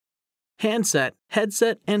handset,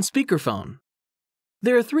 headset, and speakerphone.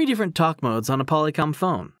 There are 3 different talk modes on a Polycom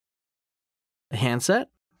phone: a handset,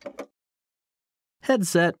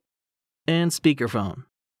 headset, and speakerphone.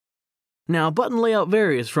 Now, button layout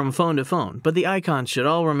varies from phone to phone, but the icons should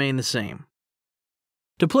all remain the same.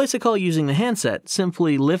 To place a call using the handset,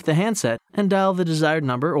 simply lift the handset and dial the desired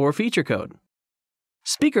number or feature code.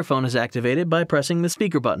 Speakerphone is activated by pressing the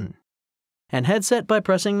speaker button, and headset by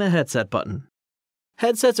pressing the headset button.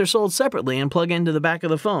 Headsets are sold separately and plug into the back of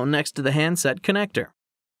the phone next to the handset connector.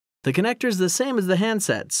 The connector is the same as the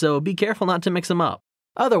handset, so be careful not to mix them up.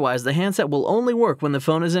 Otherwise, the handset will only work when the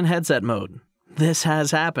phone is in headset mode. This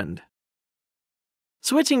has happened.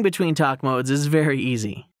 Switching between talk modes is very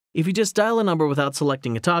easy. If you just dial a number without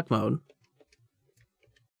selecting a talk mode,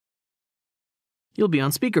 you'll be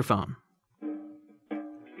on speakerphone.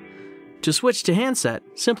 To switch to handset,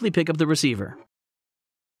 simply pick up the receiver.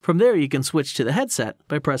 From there, you can switch to the headset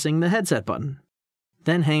by pressing the headset button.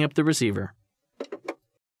 Then hang up the receiver.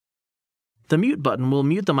 The mute button will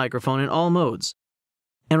mute the microphone in all modes,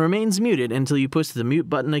 and remains muted until you push the mute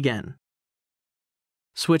button again.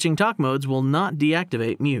 Switching talk modes will not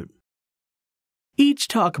deactivate mute. Each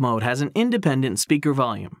talk mode has an independent speaker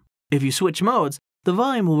volume. If you switch modes, the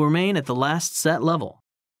volume will remain at the last set level.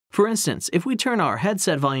 For instance, if we turn our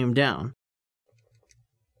headset volume down,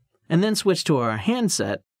 and then switch to our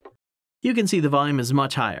handset, you can see the volume is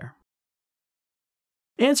much higher.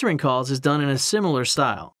 Answering calls is done in a similar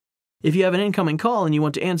style. If you have an incoming call and you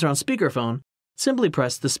want to answer on speakerphone, simply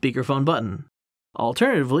press the speakerphone button.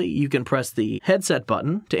 Alternatively, you can press the headset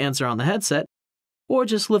button to answer on the headset, or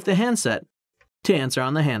just lift the handset to answer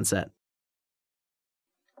on the handset.